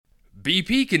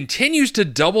BP continues to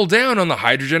double down on the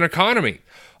hydrogen economy.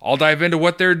 I'll dive into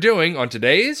what they're doing on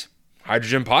today's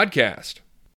Hydrogen Podcast.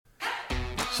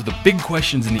 So the big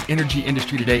questions in the energy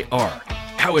industry today are,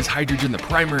 how is hydrogen the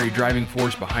primary driving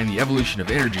force behind the evolution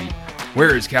of energy?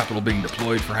 Where is capital being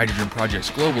deployed for hydrogen projects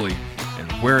globally?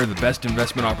 And where are the best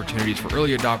investment opportunities for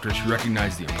early adopters who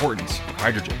recognize the importance of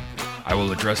hydrogen? I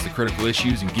will address the critical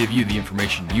issues and give you the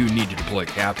information you need to deploy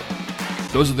capital.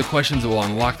 Those are the questions that will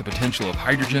unlock the potential of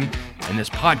hydrogen, and this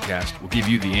podcast will give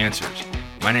you the answers.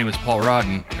 My name is Paul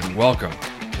Rodden, and welcome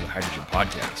to the Hydrogen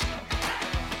Podcast.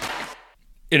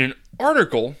 In an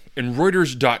article in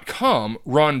Reuters.com,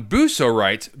 Ron Busso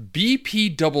writes,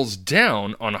 BP doubles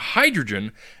down on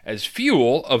hydrogen as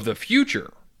fuel of the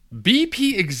future.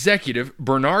 BP executive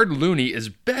Bernard Looney is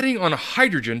betting on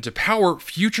hydrogen to power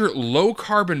future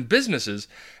low-carbon businesses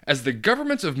as the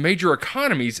governments of major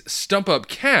economies stump up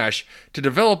cash to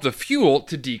develop the fuel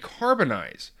to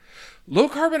decarbonize.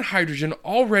 Low-carbon hydrogen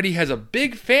already has a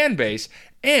big fan base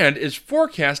and is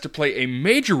forecast to play a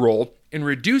major role in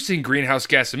reducing greenhouse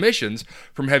gas emissions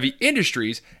from heavy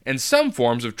industries and some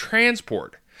forms of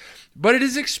transport. But it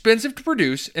is expensive to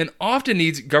produce and often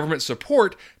needs government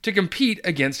support to compete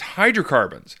against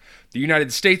hydrocarbons. The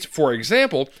United States, for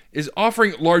example, is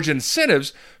offering large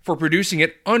incentives for producing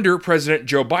it under President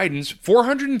Joe Biden's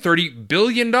 $430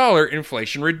 billion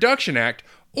Inflation Reduction Act,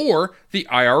 or the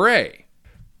IRA.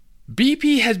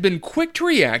 BP has been quick to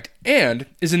react and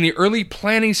is in the early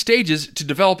planning stages to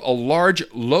develop a large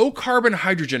low-carbon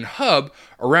hydrogen hub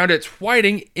around its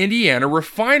Whiting, Indiana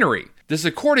refinery. This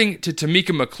according to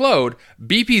Tamika McLeod,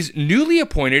 BP's newly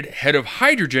appointed head of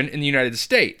hydrogen in the United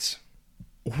States.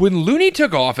 When Looney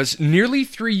took office nearly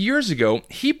 3 years ago,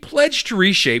 he pledged to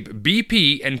reshape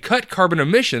BP and cut carbon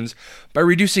emissions by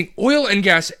reducing oil and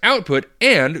gas output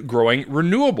and growing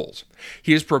renewables.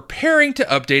 He is preparing to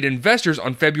update investors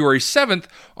on February 7th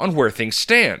on where things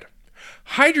stand.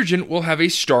 Hydrogen will have a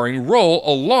starring role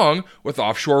along with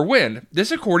offshore wind,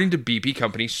 this according to BP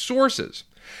company sources.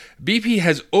 BP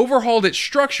has overhauled its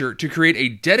structure to create a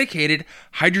dedicated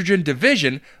hydrogen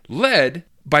division led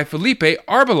by Felipe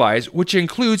Arbelais, which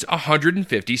includes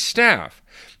 150 staff.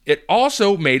 It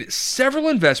also made several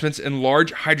investments in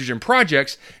large hydrogen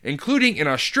projects, including in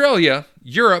Australia,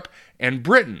 Europe, and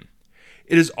Britain.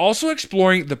 It is also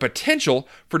exploring the potential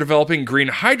for developing green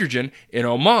hydrogen in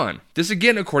Oman, this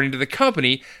again according to the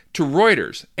company to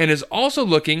Reuters, and is also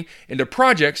looking into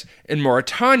projects in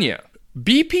Mauritania.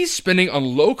 BP's spending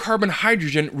on low-carbon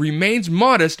hydrogen remains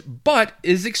modest, but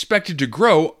is expected to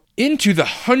grow into the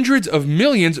hundreds of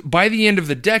millions by the end of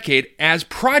the decade as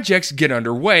projects get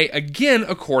underway, again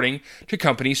according to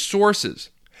company sources.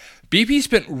 BP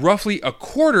spent roughly a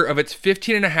quarter of its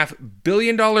 $15.5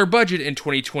 billion budget in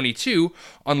 2022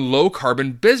 on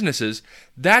low-carbon businesses.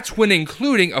 That's when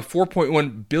including a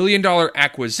 $4.1 billion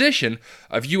acquisition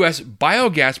of U.S.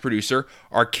 biogas producer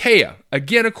Archaea,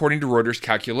 again according to Reuters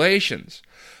calculations.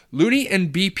 Looney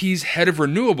and BP's head of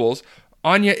renewables,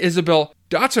 Anya Isabel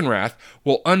Dotzenrath,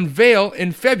 will unveil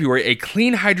in February a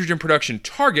clean hydrogen production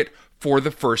target for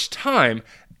the first time,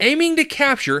 aiming to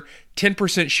capture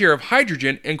 10% share of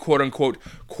hydrogen in quote-unquote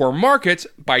core markets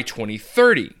by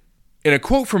 2030. In a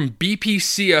quote from BP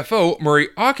CFO Murray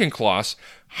Auchincloss,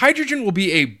 hydrogen will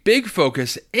be a big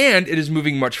focus and it is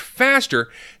moving much faster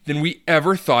than we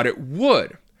ever thought it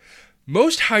would.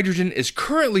 Most hydrogen is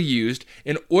currently used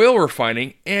in oil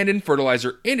refining and in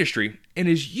fertilizer industry and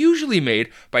is usually made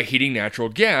by heating natural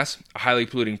gas, a highly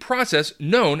polluting process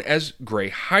known as gray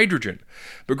hydrogen.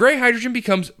 But gray hydrogen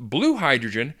becomes blue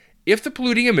hydrogen if the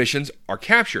polluting emissions are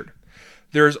captured.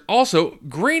 There is also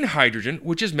green hydrogen,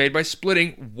 which is made by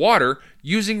splitting water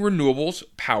using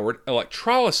renewables-powered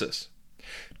electrolysis.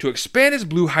 To expand its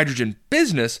blue hydrogen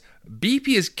business, BP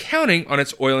is counting on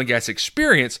its oil and gas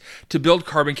experience to build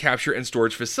carbon capture and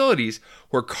storage facilities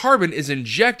where carbon is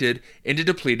injected into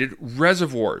depleted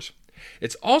reservoirs.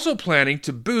 It's also planning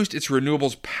to boost its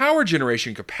renewables power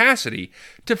generation capacity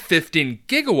to 15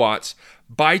 gigawatts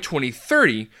by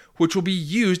 2030, which will be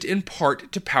used in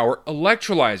part to power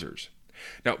electrolyzers.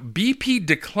 Now, BP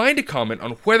declined to comment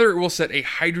on whether it will set a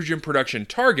hydrogen production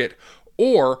target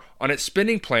or on its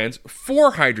spending plans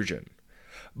for hydrogen.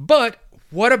 But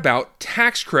what about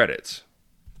tax credits?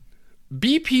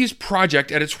 BP's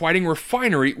project at its Whiting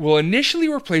refinery will initially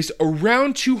replace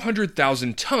around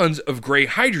 200,000 tons of gray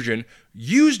hydrogen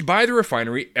used by the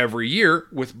refinery every year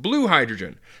with blue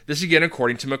hydrogen. This again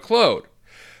according to McLeod.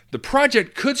 The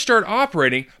project could start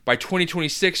operating by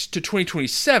 2026 to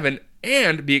 2027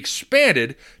 and be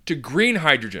expanded to green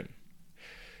hydrogen.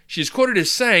 She is quoted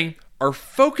as saying, "Our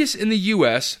focus in the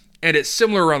U.S., and it's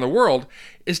similar around the world,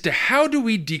 is to how do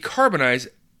we decarbonize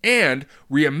and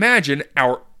reimagine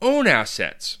our own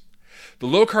assets. The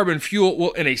low-carbon fuel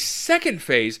will, in a second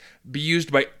phase, be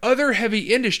used by other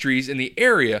heavy industries in the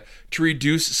area to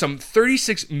reduce some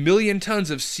 36 million tons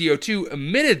of CO2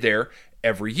 emitted there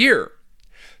every year.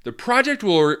 The project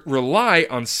will rely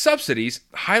on subsidies,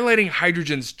 highlighting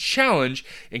hydrogen's challenge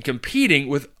in competing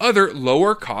with other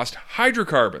lower-cost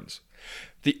hydrocarbons.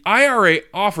 The IRA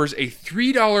offers a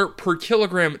 $3 per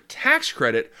kilogram tax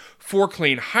credit for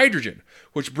clean hydrogen,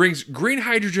 which brings green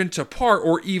hydrogen to par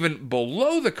or even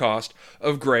below the cost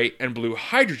of gray and blue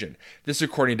hydrogen. This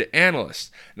according to analysts.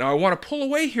 Now I want to pull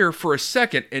away here for a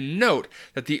second and note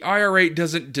that the IRA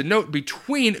doesn't denote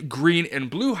between green and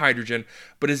blue hydrogen,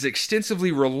 but is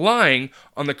extensively relying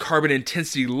on the carbon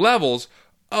intensity levels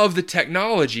of the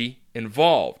technology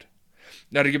involved.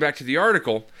 Now to get back to the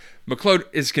article, McLeod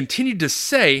is continued to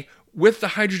say with the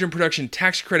hydrogen production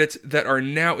tax credits that are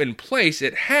now in place,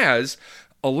 it has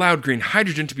allowed green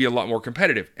hydrogen to be a lot more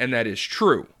competitive, and that is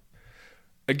true.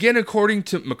 Again, according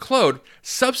to McLeod,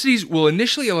 subsidies will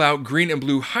initially allow green and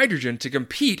blue hydrogen to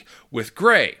compete with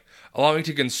gray, allowing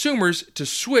to consumers to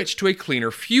switch to a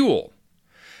cleaner fuel.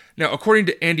 Now, according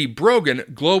to Andy Brogan,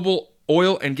 global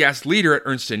oil and gas leader at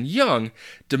Ernst & Young,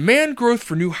 demand growth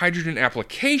for new hydrogen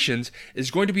applications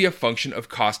is going to be a function of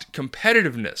cost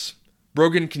competitiveness.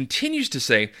 Brogan continues to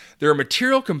say there are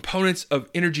material components of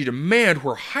energy demand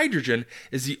where hydrogen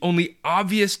is the only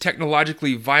obvious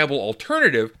technologically viable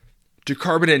alternative to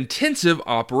carbon-intensive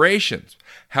operations.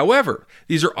 However,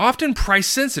 these are often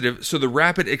price-sensitive, so the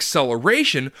rapid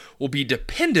acceleration will be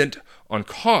dependent on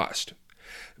cost.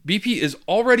 BP is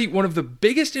already one of the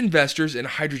biggest investors in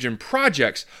hydrogen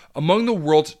projects among the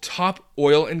world's top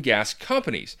oil and gas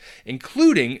companies,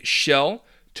 including Shell,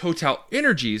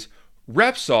 TotalEnergies,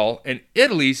 Repsol, and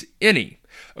Italy's Eni,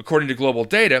 according to Global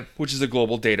Data, which is a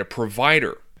global data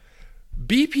provider.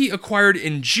 BP acquired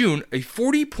in June a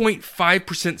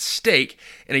 40.5% stake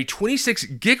in a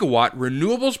 26-gigawatt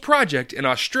renewables project in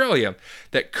Australia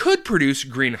that could produce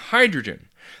green hydrogen.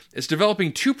 It's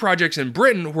developing 2 projects in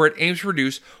Britain where it aims to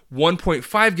produce 1.5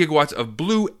 gigawatts of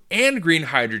blue and green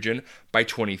hydrogen by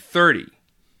 2030.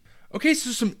 Okay,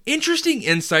 so some interesting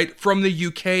insight from the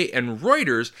UK and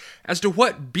Reuters as to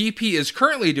what BP is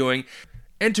currently doing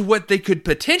and to what they could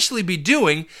potentially be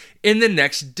doing in the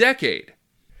next decade.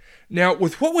 Now,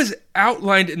 with what was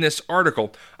outlined in this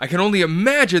article, I can only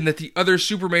imagine that the other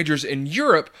supermajors in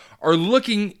Europe are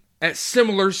looking at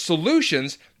similar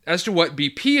solutions as to what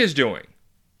BP is doing.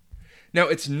 Now,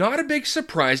 it's not a big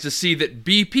surprise to see that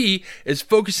BP is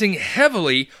focusing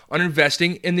heavily on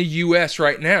investing in the US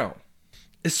right now.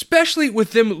 Especially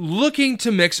with them looking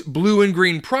to mix blue and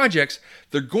green projects,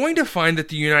 they're going to find that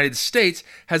the United States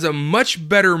has a much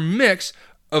better mix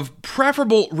of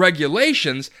preferable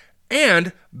regulations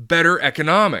and better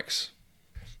economics.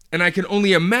 And I can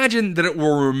only imagine that it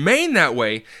will remain that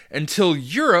way until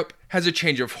Europe has a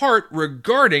change of heart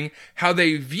regarding how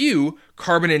they view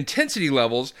carbon intensity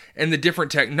levels and the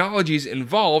different technologies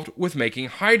involved with making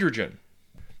hydrogen.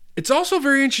 It's also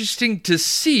very interesting to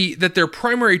see that their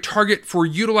primary target for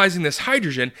utilizing this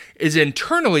hydrogen is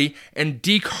internally and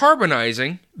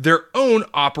decarbonizing their own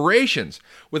operations,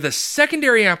 with a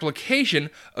secondary application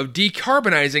of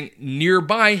decarbonizing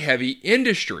nearby heavy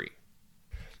industry.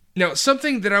 Now,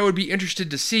 something that I would be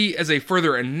interested to see as a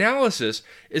further analysis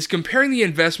is comparing the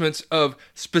investments of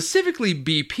specifically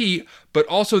BP, but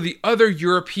also the other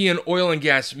European oil and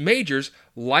gas majors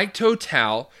like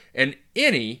Total and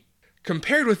Eni,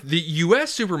 compared with the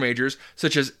U.S. supermajors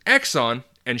such as Exxon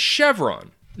and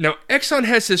Chevron. Now, Exxon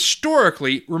has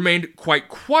historically remained quite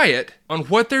quiet on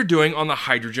what they're doing on the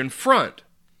hydrogen front.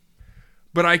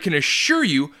 But I can assure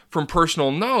you from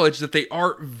personal knowledge that they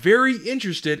are very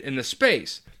interested in the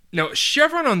space. Now,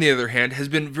 Chevron, on the other hand, has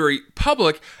been very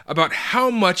public about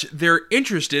how much they're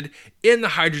interested in the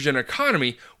hydrogen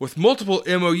economy, with multiple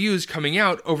MOUs coming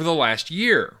out over the last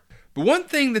year. But one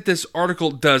thing that this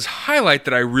article does highlight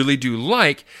that I really do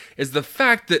like is the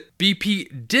fact that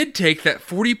BP did take that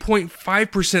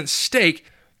 40.5% stake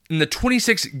in the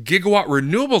 26 gigawatt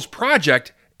renewables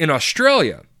project in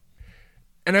Australia.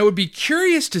 And I would be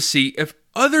curious to see if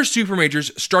other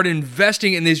supermajors start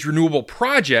investing in these renewable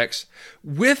projects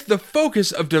with the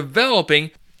focus of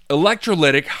developing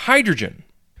electrolytic hydrogen.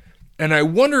 And I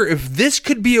wonder if this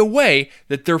could be a way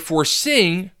that they're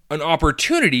foreseeing an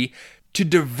opportunity to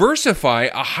diversify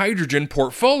a hydrogen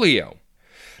portfolio.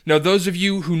 Now, those of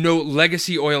you who know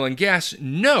legacy oil and gas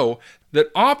know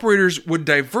that operators would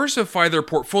diversify their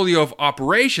portfolio of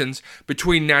operations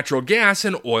between natural gas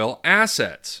and oil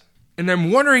assets. And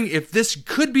I'm wondering if this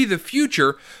could be the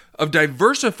future of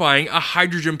diversifying a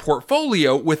hydrogen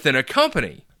portfolio within a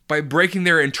company. by breaking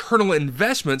their internal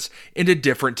investments into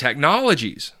different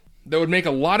technologies. That would make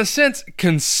a lot of sense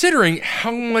considering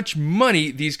how much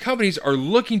money these companies are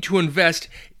looking to invest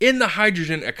in the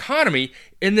hydrogen economy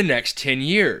in the next 10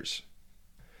 years.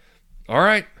 All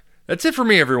right, that's it for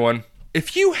me, everyone.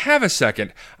 If you have a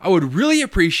second, I would really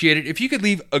appreciate it if you could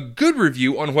leave a good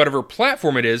review on whatever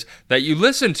platform it is that you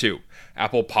listen to.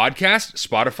 Apple Podcasts,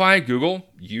 Spotify, Google,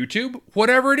 YouTube,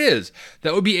 whatever it is.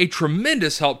 That would be a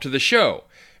tremendous help to the show.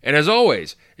 And as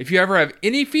always, if you ever have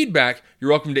any feedback,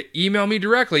 you're welcome to email me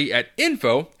directly at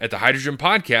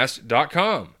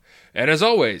info@thehydrogenpodcast.com. And as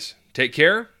always, take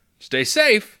care, stay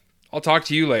safe, I'll talk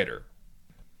to you later.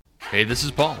 Hey, this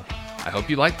is Paul. I hope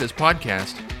you liked this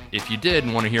podcast. If you did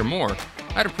and want to hear more,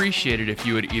 I'd appreciate it if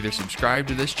you would either subscribe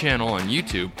to this channel on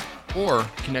YouTube or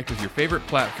connect with your favorite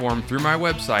platform through my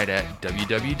website at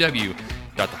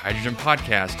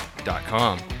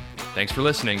www.thehydrogenpodcast.com. Thanks for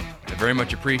listening. I very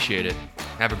much appreciate it.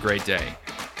 Have a great day.